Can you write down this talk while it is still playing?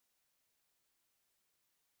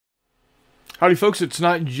Howdy folks, it's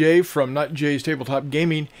Not Jay from Not Jay's Tabletop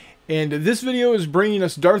Gaming, and this video is bringing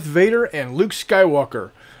us Darth Vader and Luke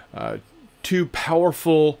Skywalker, two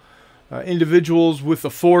powerful individuals with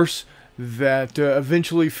the Force that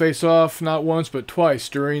eventually face off not once but twice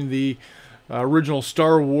during the original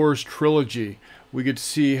Star Wars trilogy. We get to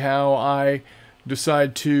see how I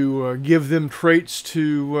decide to give them traits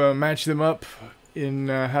to match them up in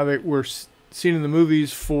how they were seen in the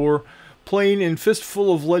movies for playing in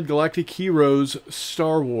Fistful of Lead Galactic Heroes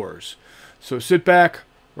Star Wars. So sit back,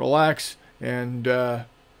 relax, and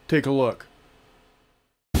take a look.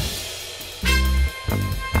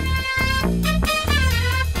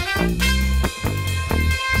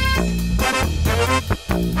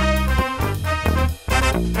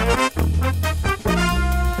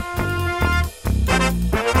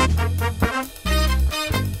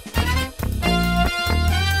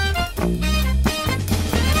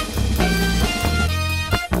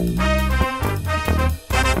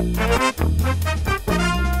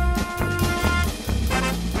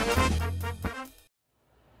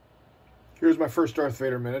 Here's my first Darth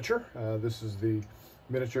Vader miniature. This is the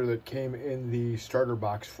miniature that came in the starter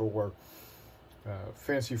box for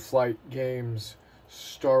Fantasy Flight Games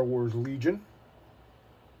Star Wars Legion.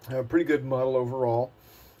 Pretty good model overall.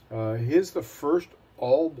 He's the first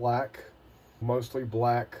all-black, mostly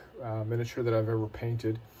black miniature that I've ever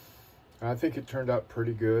painted. I think it turned out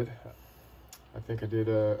pretty good. I think I did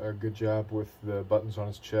a good job with the buttons on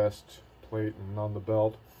his chest plate and on the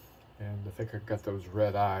belt. And I think I got those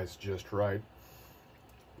red eyes just right.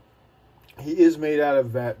 He is made out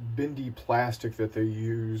of that bendy plastic that they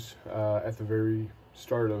use at the very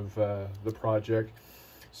start of the project.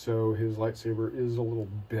 So his lightsaber is a little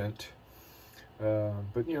bent.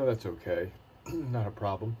 But, you know, that's okay. Not a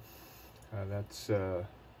problem. That's, like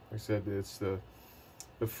I said, it's the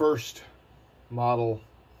first model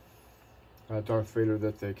Darth Vader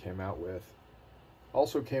that they came out with.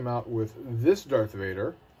 Also came out with this Darth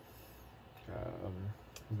Vader.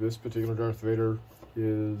 This particular Darth Vader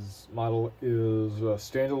model is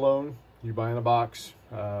standalone. You buy in a box.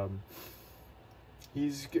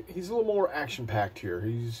 He's a little more action packed here.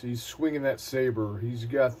 He's swinging that saber. He's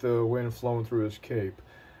got the wind flowing through his cape.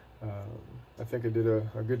 I think I did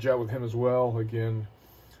a good job with him as well. Again,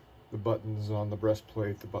 the buttons on the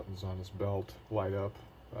breastplate, the buttons on his belt light up.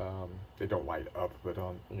 They don't light up, but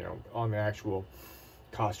on the actual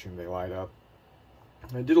costume they light up.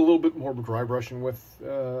 I did a little bit more dry brushing with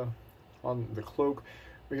on the cloak,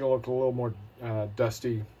 making it look a little more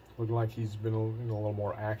dusty, looking like he's been in a little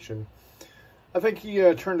more action. I think he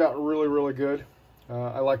turned out really, really good.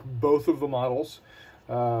 I like both of the models.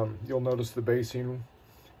 You'll notice the basing.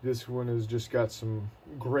 This one has just got some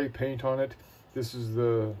gray paint on it. This is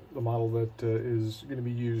the model that is going to be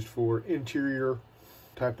used for interior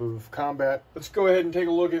type of combat. Let's go ahead and take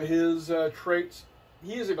a look at his traits.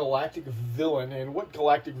 He is a galactic villain, and what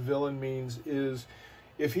galactic villain means is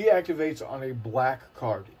if he activates on a black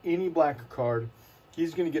card, any black card,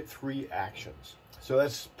 he's going to get 3 actions. So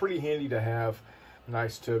that's pretty handy to have.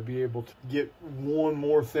 Nice to be able to get one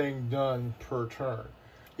more thing done per turn.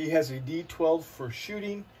 He has a D12 for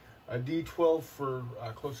shooting, a D12 for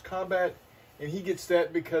close combat, and he gets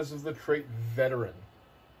that because of the trait Veteran.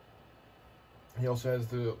 He also has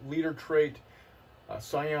the leader trait,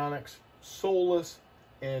 Psionics, Soulless,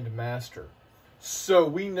 and Master. So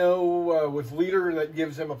we know with leader that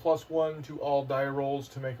gives him a +1 to all die rolls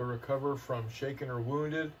to make a recover from shaken or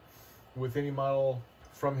wounded with any model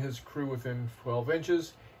from his crew within 12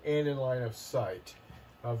 inches and in line of sight.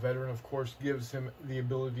 Veteran, of course, gives him the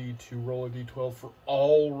ability to roll a d12 for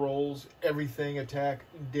all rolls, everything, attack,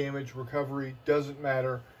 damage, recovery, doesn't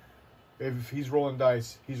matter. If he's rolling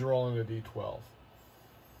dice, he's rolling a d12.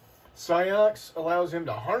 Psionics allows him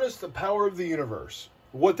to harness the power of the universe.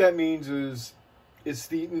 What that means is it's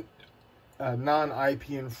the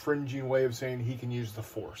non-IP infringing way of saying he can use the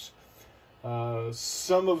Force.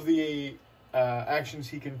 Some of the actions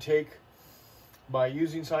he can take by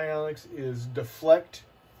using psionics is deflect.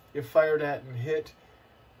 If fired at and hit,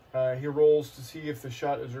 he rolls to see if the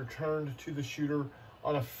shot is returned to the shooter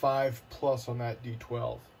on a 5+ on that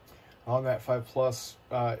d12. On that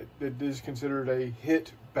 5+, it is considered a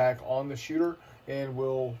hit back on the shooter and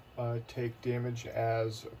will take damage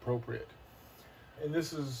as appropriate. And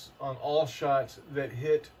this is on all shots that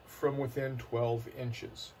hit from within 12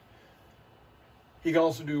 inches. He can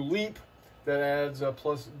also do leap. That adds a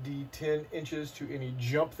plus D10 inches to any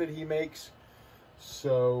jump that he makes.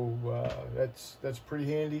 So that's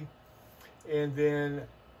pretty handy. And then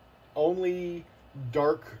only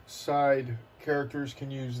dark side characters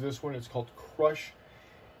can use this one. It's called Crush.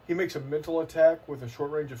 He makes a mental attack with a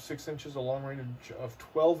short range of 6 inches, a long range of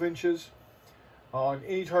 12 inches on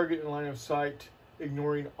any target in line of sight,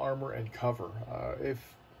 ignoring armor and cover.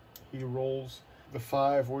 If he rolls the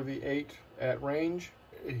 5 or the 8 at range,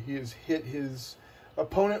 he has hit his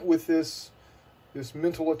opponent with this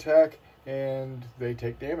mental attack, and they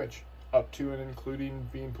take damage, up to and including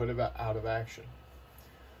being put out of action.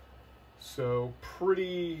 So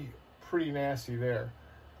pretty nasty there.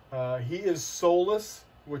 He is soulless,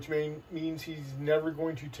 which means he's never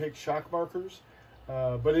going to take shock markers,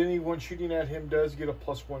 but anyone shooting at him does get a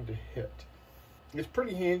 +1 to hit. It's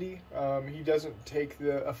pretty handy. He doesn't take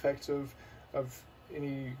the effects of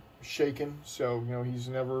any shaken, so he's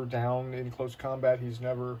never down in close combat. He's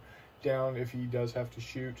never down if he does have to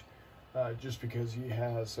shoot, just because he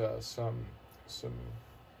has some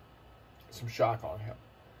shock on him.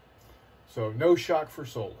 So no shock for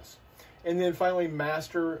soulless. And then finally,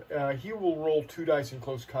 Master, he will roll 2 dice in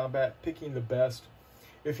close combat, picking the best.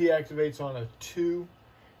 If he activates on a 2,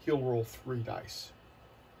 he'll roll 3 dice.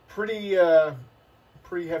 Pretty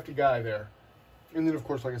hefty guy there. And then, of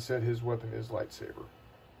course, like I said, his weapon is lightsaber.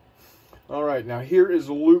 All right, now here is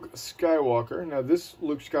Luke Skywalker. Now this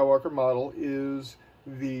Luke Skywalker model is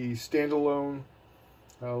the standalone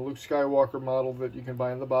Luke Skywalker model that you can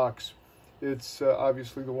buy in the box. It's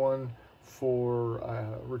obviously the one for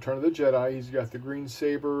Return of the Jedi. He's got the green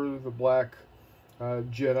saber, the black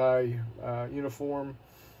Jedi uniform,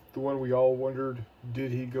 the one we all wondered,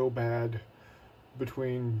 did he go bad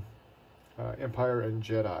between Empire and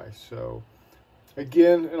Jedi? So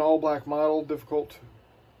again, an all-black model, difficult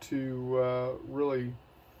to really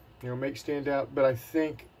make stand out, but I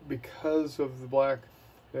think because of the black,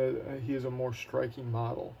 he is a more striking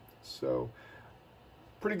model. So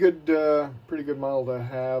pretty good model to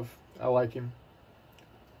have. I like him.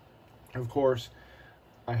 Of course,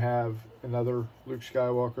 I have another Luke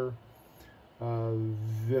Skywalker.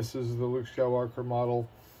 This is the Luke Skywalker model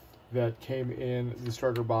that came in the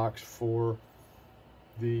starter box for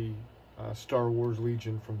the Star Wars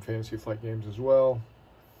Legion from Fantasy Flight Games as well.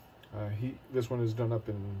 This one is done up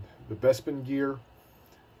in the Bespin gear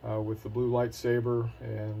with the blue lightsaber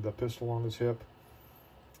and the pistol on his hip.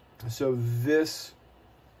 So this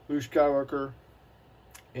Luke Skywalker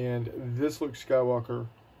and this Luke Skywalker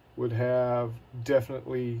would have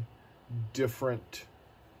definitely different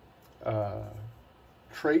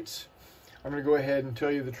traits. I'm going to go ahead and tell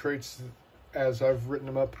you the traits as I've written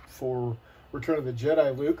them up for Return of the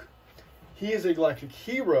Jedi Luke. He is a Galactic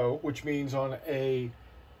hero, which means on a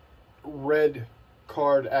red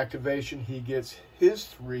card activation, he gets his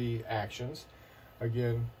 3 actions.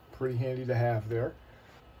 Again, pretty handy to have there.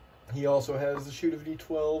 He also has the shoot of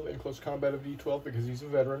D12 and close combat of D12 because he's a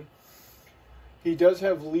veteran. He does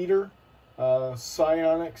have leader,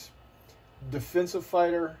 psionics, defensive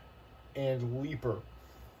fighter, and leaper.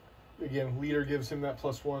 Again, leader gives him that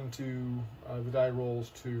 +1 to the die rolls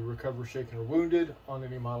to recover shaken or wounded on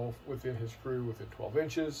any model within his crew within 12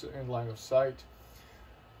 inches and line of sight.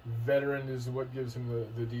 Veteran is what gives him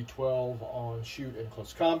the D12 on shoot and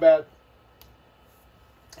close combat.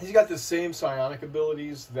 He's got the same psionic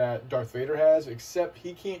abilities that Darth Vader has, except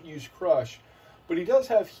he can't use Crush, but he does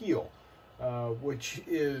have Heal, which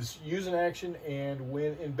is use an action, and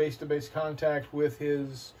when in base-to-base contact with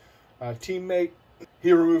his teammate,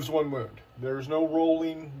 he removes 1 wound. There's no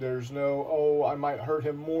rolling, there's no, oh, I might hurt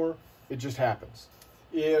him more. It just happens.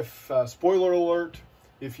 If, spoiler alert,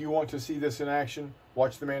 if you want to see this in action,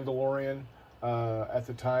 watch The Mandalorian. At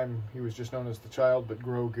the time, he was just known as the Child, but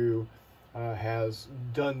Grogu has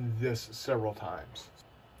done this several times.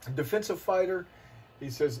 Defensive fighter, he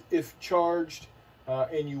says, if charged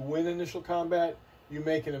and you win initial combat, you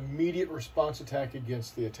make an immediate response attack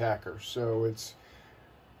against the attacker. So it's,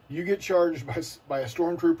 you get charged by a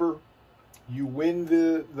stormtrooper, you win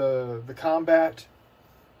the combat.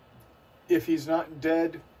 If he's not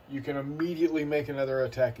dead, you can immediately make another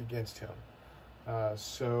attack against him.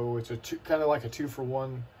 So it's kind of like a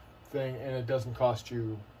 2-for-1 thing, and it doesn't cost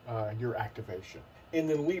you your activation. And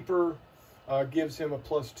then Leaper gives him a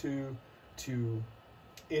 +2 to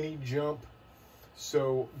any jump.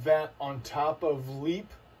 So that on top of Leap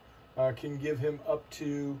can give him up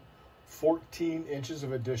to 14 inches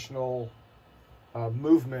of additional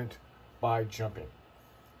movement by jumping.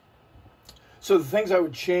 So the things I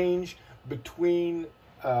would change between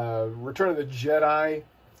Return of the Jedi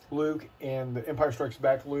Luke and the Empire Strikes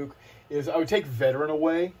Back Luke is I would take Veteran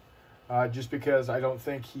away, just because I don't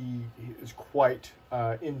think he is quite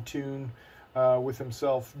in tune with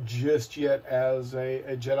himself just yet as a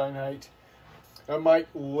Jedi Knight. I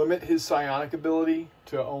might limit his psionic ability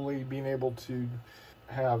to only being able to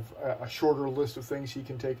have a shorter list of things he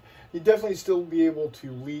can take. He'd definitely still be able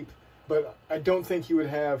to leap, but I don't think he would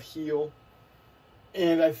have heal.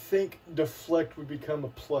 And I think deflect would become a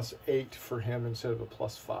 +8 for him instead of a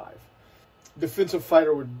 +5. Defensive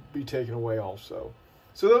fighter would be taken away also.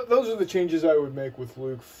 So those are the changes I would make with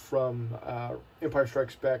Luke from Empire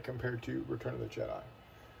Strikes Back compared to Return of the Jedi.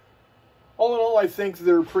 All in all, I think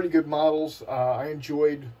they're pretty good models. I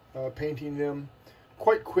enjoyed painting them.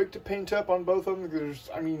 Quite quick to paint up on both of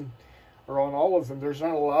them. Or on all of them. There's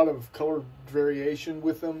not a lot of color variation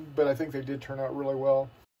with them, but I think they did turn out really well.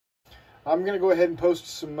 I'm going to go ahead and post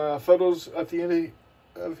some photos at the end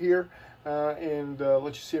of here and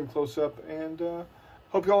let you see them close up. And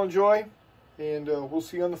hope you all enjoy, and we'll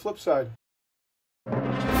see you on the flip side.